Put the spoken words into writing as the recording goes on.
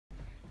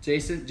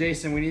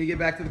Jason, we need to get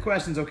back to the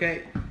questions,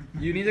 okay?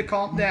 You need to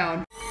calm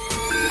down.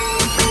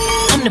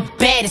 I'm the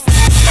baddest.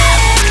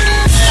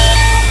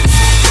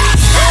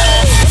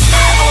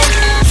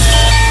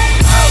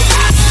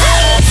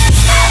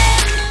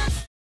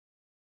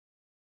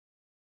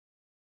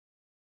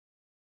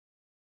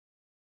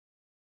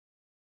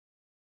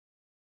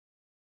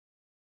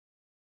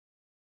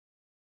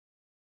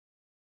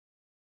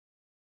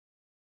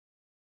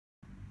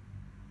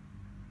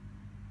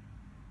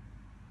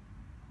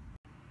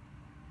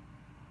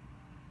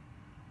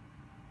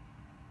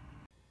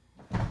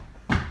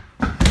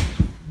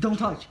 Don't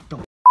touch.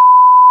 Don't.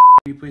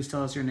 Can you please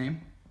tell us your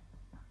name?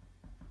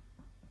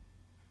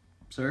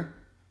 Sir?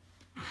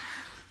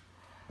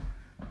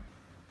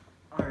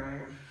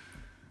 Alright.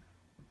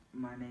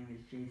 My name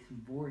is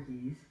Jason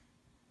Voorhees.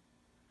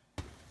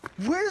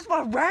 Where's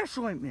my rash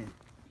ointment?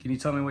 Can you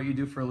tell me what you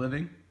do for a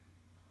living?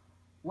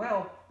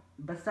 Well,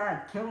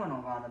 besides killing a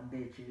lot of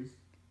bitches,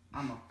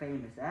 I'm a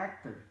famous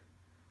actor.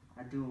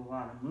 I do a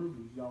lot of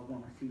movies. Y'all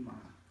want to see my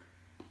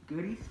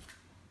goodies?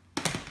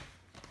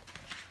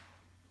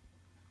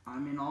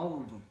 I'm in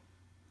all of them.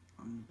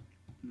 I'm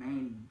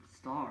main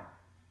star.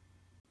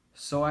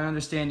 So I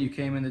understand you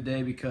came in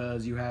today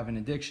because you have an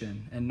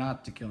addiction and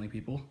not to killing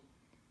people.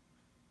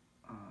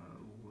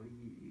 What are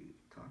you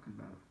talking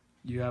about?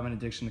 You have an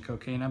addiction to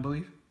cocaine, I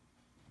believe?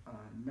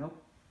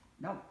 Nope.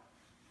 No.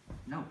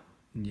 No.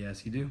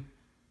 Yes, you do.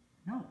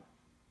 No.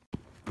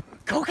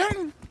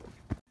 Cocaine!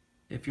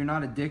 If you're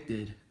not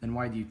addicted, then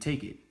why do you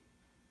take it?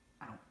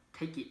 I don't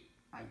take it.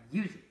 I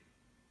use it.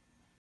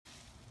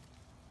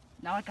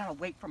 Now I gotta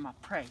wait for my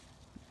prey.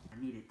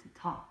 I need it to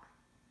talk.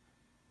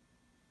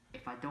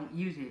 If I don't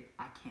use it,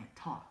 I can't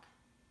talk.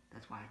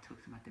 That's why I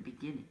took some at the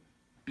beginning,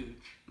 bitch.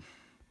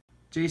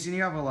 Jason,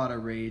 you have a lot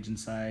of rage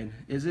inside.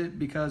 Is it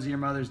because of your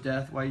mother's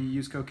death why you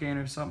use cocaine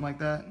or something like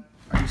that?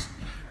 Are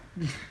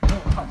you...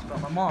 Don't talk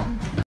about my mom.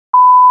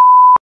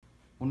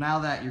 Well, now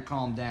that you're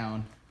calmed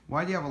down,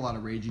 why do you have a lot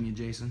of rage in you,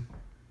 Jason?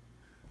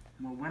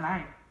 Well, when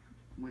I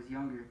was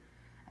younger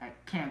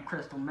at Camp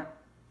Crystal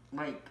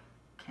Lake,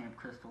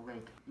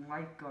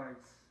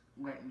 lifeguards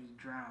let me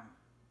drown.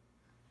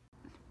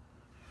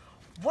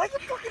 Why you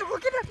fucking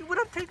looking at me when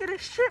I'm taking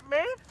this shit,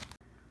 man?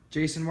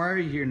 Jason, why are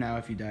you here now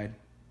if you died?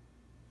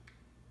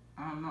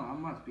 I don't know, I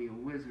must be a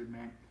wizard,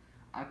 man.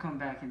 I come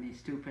back in these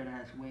stupid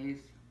ass ways.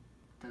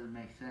 Doesn't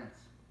make sense.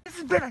 This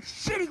has been a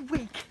shitty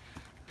week.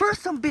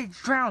 First some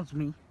bitch drowns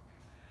me.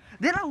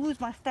 Then I lose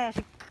my stash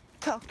of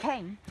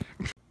cocaine.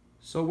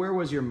 So where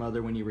was your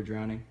mother when you were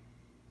drowning?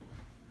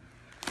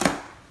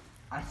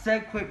 I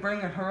said quit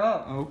bringing her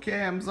up.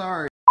 Okay, I'm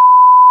sorry.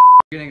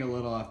 Getting a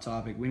little off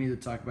topic. We need to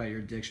talk about your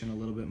addiction a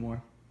little bit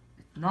more.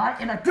 It's not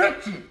an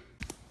addiction!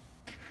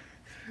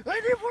 I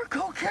need more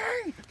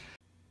cocaine!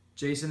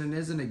 Jason, it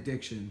is an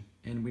addiction,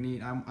 and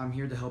I'm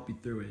here to help you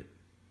through it.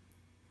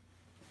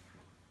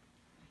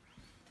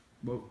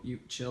 Whoa, you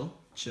chill.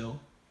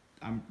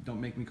 Don't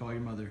make me call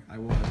your mother. I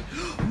will.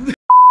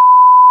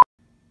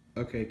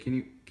 Okay, can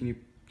you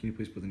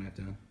please put the knife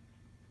down?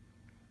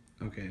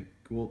 Okay,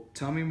 well,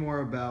 tell me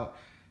more about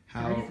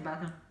how... Can I use the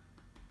bathroom?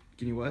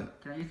 Can you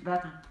what? Can I use the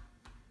bathroom?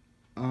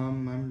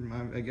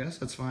 I guess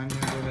that's fine.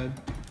 Yeah, go ahead.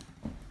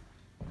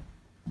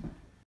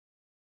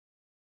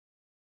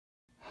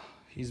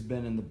 He's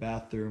been in the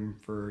bathroom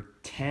for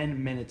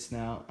 10 minutes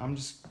now. I'm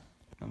just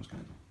gonna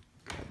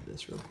grab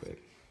this real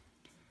quick.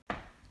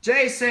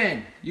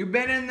 Jason, you've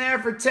been in there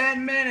for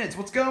 10 minutes.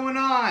 What's going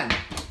on?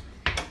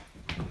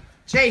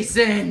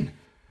 Jason,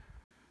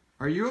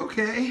 are you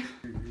okay?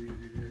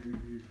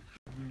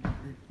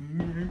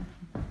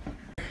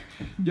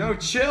 Yo,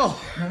 chill.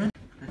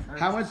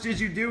 How much did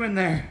you do in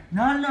there?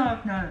 Not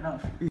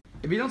enough.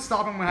 If you don't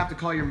stop, I'm gonna have to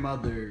call your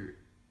mother.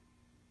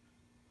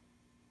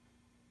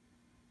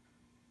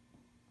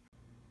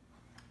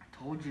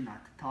 I told you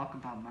not to talk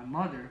about my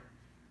mother.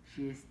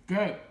 She is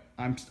dead.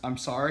 I'm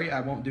sorry. I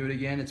won't do it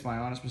again. It's my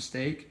honest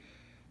mistake.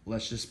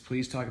 Let's just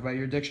please talk about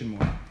your addiction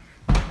more.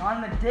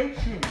 Not an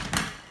addiction.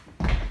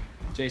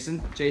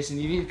 Jason,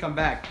 you need to come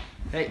back.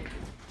 Hey.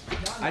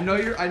 I know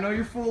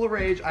you're full of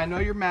rage. I know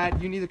you're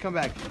mad. You need to come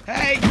back.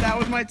 Hey, that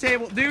was my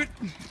table, dude.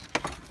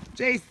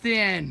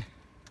 Jason.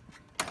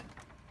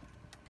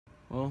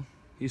 Well,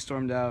 he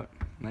stormed out,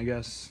 and I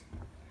guess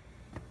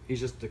he's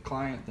just a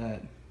client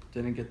that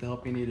didn't get the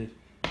help he needed.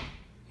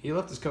 He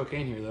left his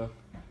cocaine here, though.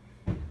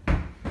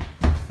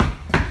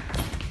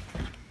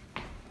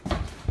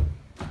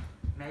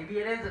 Maybe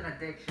it is an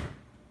addiction.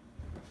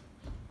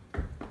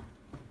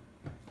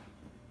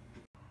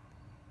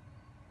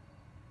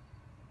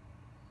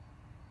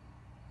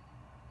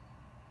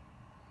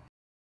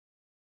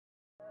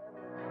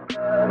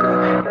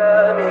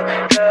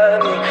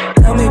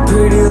 Tell me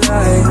pretty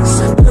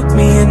lies, look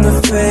me in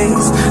the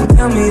face.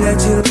 Tell me that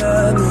you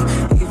love me.